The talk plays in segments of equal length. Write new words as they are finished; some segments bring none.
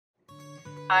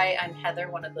Hi, I'm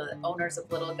Heather, one of the owners of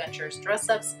Little Adventures Dress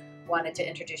Ups. Wanted to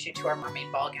introduce you to our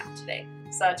Mermaid Ball Gown today.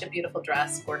 Such a beautiful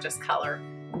dress, gorgeous color,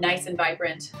 nice and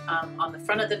vibrant. On the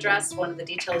front of the dress, one of the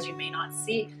details you may not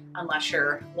see unless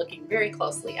you're looking very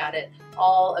closely at it,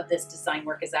 all of this design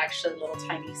work is actually little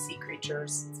tiny sea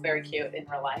creatures. It's very cute in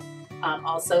real life.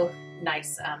 Also,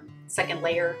 nice second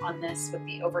layer on this with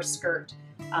the overskirt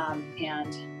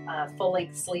and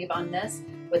full-length sleeve on this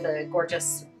with a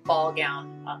gorgeous ball gown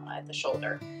at the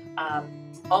shoulder.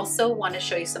 Also want to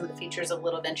show you some of the features of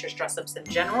Little Adventures dress ups in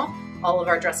general. All of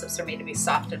our dress ups are made to be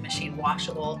soft and machine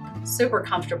washable, super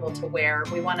comfortable to wear.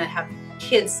 We want to have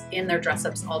kids in their dress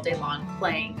ups all day long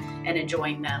playing and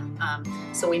enjoying them.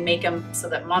 So we make them so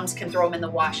that moms can throw them in the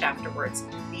wash afterwards.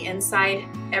 The inside,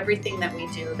 everything that we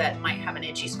do that might have an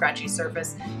itchy, scratchy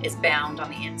surface is bound on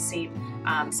the inseam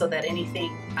so that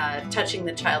anything touching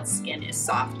the child's skin is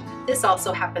soft. This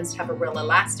also happens to have a real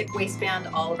elastic waistband.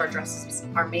 All of our dresses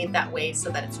are made that way so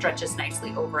that it stretches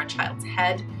nicely over a child's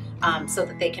head so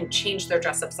that they can change their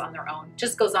dress ups on their own.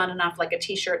 Just goes on and off like a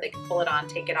t-shirt. They can pull it on,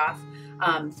 take it off.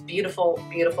 Beautiful,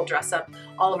 beautiful dress up.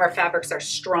 All of our fabrics are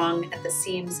strong at the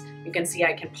seams. You can see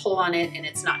I can pull on it and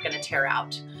it's not going to tear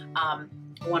out.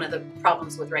 One of the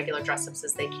problems with regular dress ups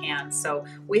is they can. So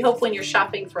we hope when you're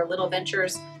shopping for Little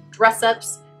Adventures dress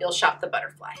ups, you'll shop the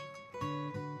butterfly.